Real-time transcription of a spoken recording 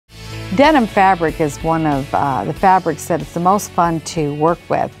Denim fabric is one of the fabrics that it's the most fun to work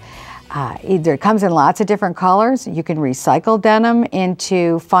with. Either it comes in lots of different colors. You can recycle denim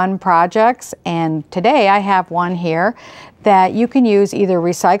into fun projects, and today I have one here that you can use either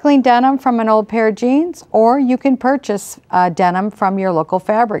recycling denim from an old pair of jeans, or you can purchase denim from your local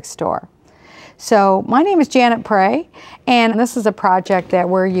fabric store. So my name is Janet Prey, and this is a project that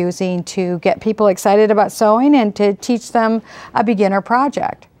we're using to get people excited about sewing and to teach them a beginner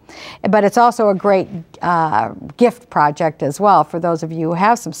project. But it's also a great gift project as well for those of you who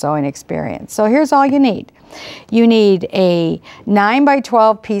have some sewing experience. So here's all you need. You need a 9 by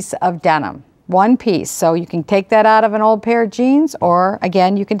 12 piece of denim, one piece. So you can take that out of an old pair of jeans, or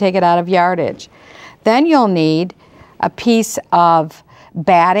again, you can take it out of yardage. Then you'll need a piece of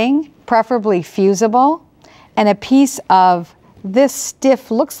batting, preferably fusible, and a piece of this stiff,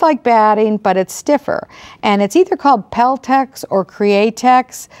 looks like batting, but it's stiffer. And it's either called Peltex or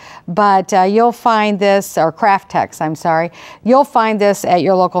Createx, but you'll find this, or Craftex, I'm sorry. You'll find this at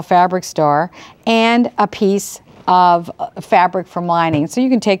your local fabric store, and a piece of fabric from lining. So you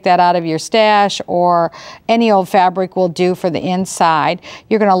can take that out of your stash, or any old fabric will do for the inside.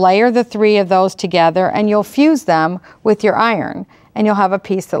 You're going to layer the three of those together, and you'll fuse them with your iron, and you'll have a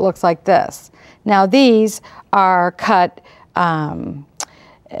piece that looks like this. Now these are cut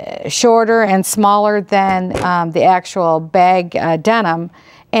shorter and smaller than the actual bag denim,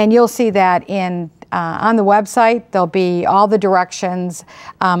 and you'll see that in on the website. There'll be all the directions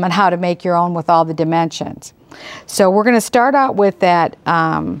on how to make your own with all the dimensions. So we're going to start out with that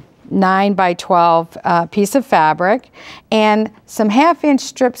 9 by 12 piece of fabric and some 1/2-inch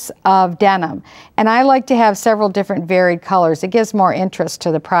strips of denim, and I like to have several different varied colors. It gives more interest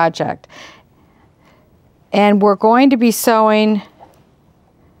to the project. And we're going to be sewing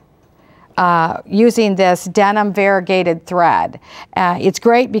using this denim variegated thread. It's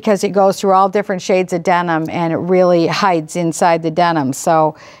great because it goes through all different shades of denim, and it really hides inside the denim.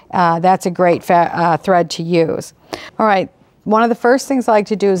 So that's a great thread to use. All right, one of the first things I like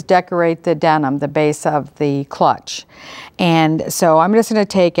to do is decorate the denim, the base of the clutch. And so I'm just going to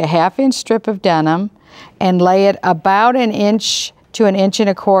take a 1/2-inch strip of denim and lay it about 1 inch to 1 1/4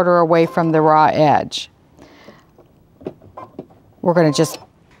 inches away from the raw edge. We're going to just,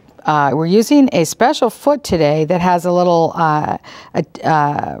 we're using a special foot today that has a little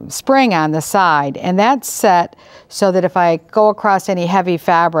spring on the side, and that's set so that if I go across any heavy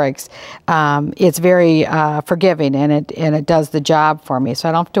fabrics, it's very forgiving, and it does the job for me, so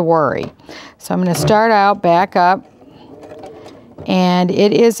I don't have to worry. So I'm going to start out, back up, and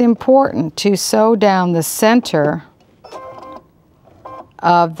it is important to sew down the center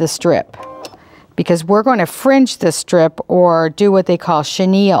of the strip, because we're going to fringe the strip or do what they call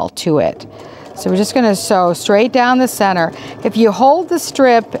chenille to it. So we're just going to sew straight down the center. If you hold the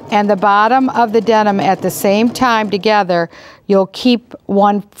strip and the bottom of the denim at the same time together, you'll keep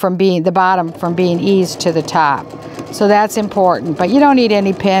the bottom from being eased to the top. So that's important, but you don't need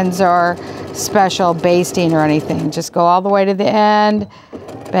any pins or special basting or anything. Just go all the way to the end,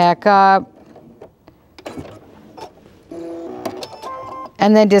 back up,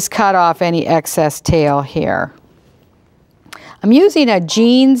 and then just cut off any excess tail here. I'm using a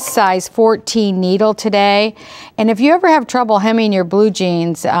jeans size 14 needle today, and if you ever have trouble hemming your blue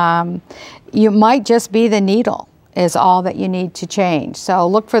jeans, you might just be the needle is all that you need to change. So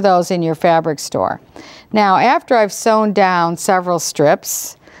look for those in your fabric store. Now after I've sewn down several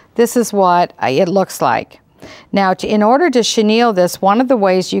strips, this is what it looks like. Now, in order to chenille this, one of the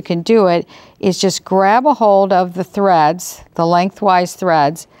ways you can do it is just grab a hold of the threads, the lengthwise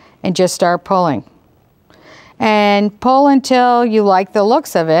threads, and just start pulling. And pull until you like the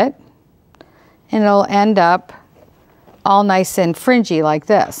looks of it, and it'll end up all nice and fringy like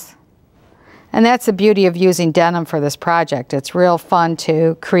this. And that's the beauty of using denim for this project. It's real fun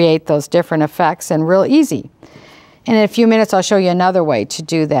to create those different effects, and real easy. And in a few minutes I'll show you another way to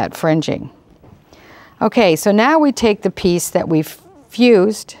do that fringing. Okay, so now we take the piece that we've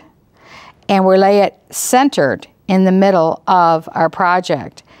fused and we lay it centered in the middle of our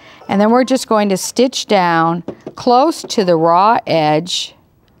project. And then we're just going to stitch down close to the raw edge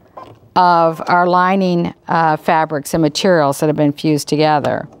of our lining fabrics and materials that have been fused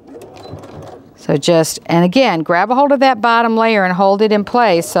together. So just, and again, grab a hold of that bottom layer and hold it in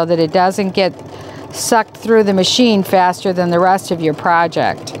place so that it doesn't get sucked through the machine faster than the rest of your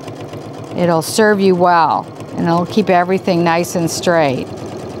project. It'll serve you well, and it'll keep everything nice and straight.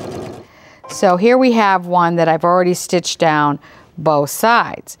 So here we have one that I've already stitched down both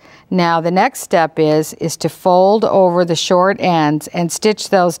sides. Now the next step is to fold over the short ends and stitch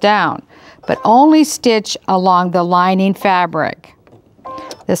those down, but only stitch along the lining fabric.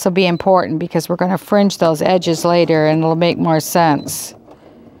 This will be important because we're going to fringe those edges later and it'll make more sense.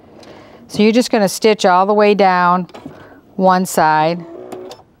 So you're just going to stitch all the way down one side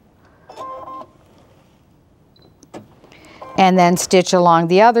and then stitch along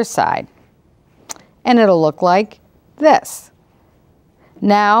the other side. And it'll look like this.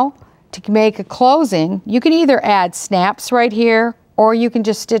 Now, to make a closing, you can either add snaps right here or you can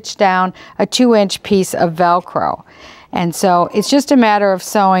just stitch down a 2-inch piece of Velcro. And so it's just a matter of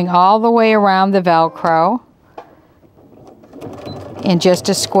sewing all the way around the Velcro in just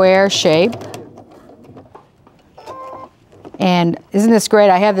a square shape. And isn't this great?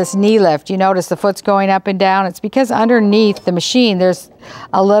 I have this knee lift. You notice the foot's going up and down. It's because underneath the machine there's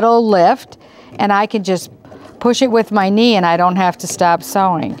a little lift and I can just push it with my knee and I don't have to stop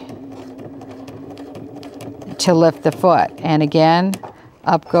sewing to lift the foot. And again,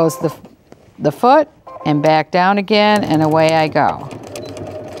 up goes the foot and back down again, and away I go.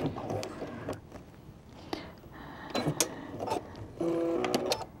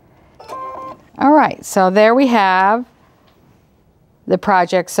 All right, so there we have the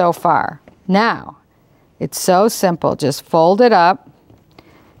project so far. Now, it's so simple. Just fold it up,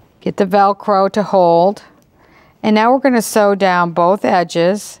 get the Velcro to hold, and now we're going to sew down both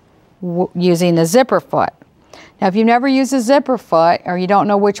edges using the zipper foot. Now, if you've never used a zipper foot or you don't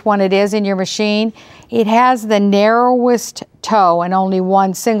know which one it is in your machine, it has the narrowest toe and only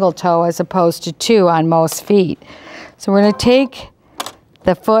one single toe as opposed to two on most feet. So we're going to take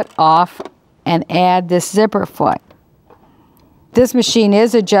the foot off and add this zipper foot. This machine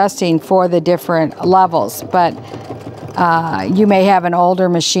is adjusting for the different levels, but you may have an older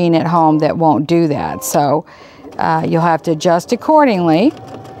machine at home that won't do that. So you'll have to adjust accordingly.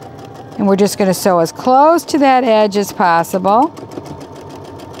 And we're just going to sew as close to that edge as possible.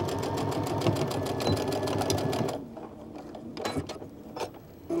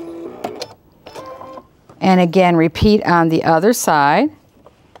 And again, repeat on the other side.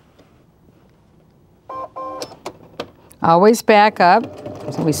 Always back up,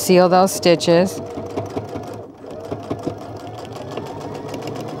 so we seal those stitches.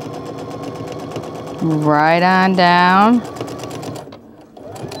 Right on down.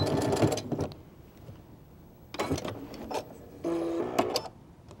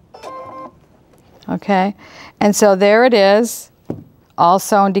 Okay, and so there it is, all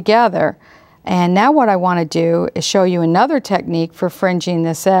sewn together. And now what I want to do is show you another technique for fringing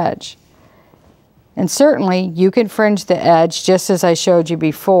this edge. And certainly you can fringe the edge just as I showed you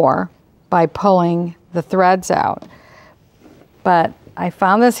before by pulling the threads out. But I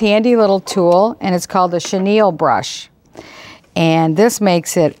found this handy little tool and it's called a chenille brush. And this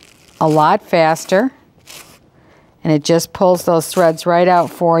makes it a lot faster. And it just pulls those threads right out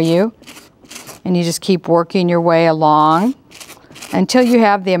for you. And you just keep working your way along until you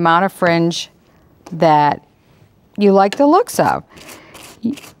have the amount of fringe that you like the looks of.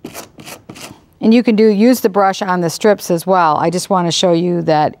 And you can use the brush on the strips as well. I just want to show you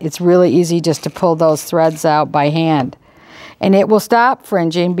that it's really easy just to pull those threads out by hand. And it will stop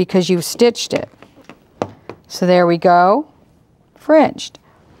fringing because you've stitched it. So there we go, fringed.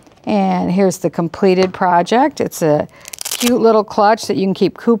 And here's the completed project. It's a cute little clutch that you can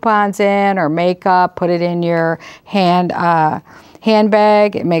keep coupons in or makeup, put it in your handbag.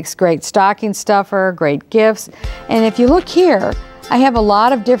 It makes great stocking stuffer, great gifts. And if you look here, I have a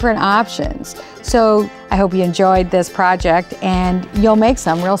lot of different options. So I hope you enjoyed this project and you'll make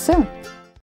some real soon.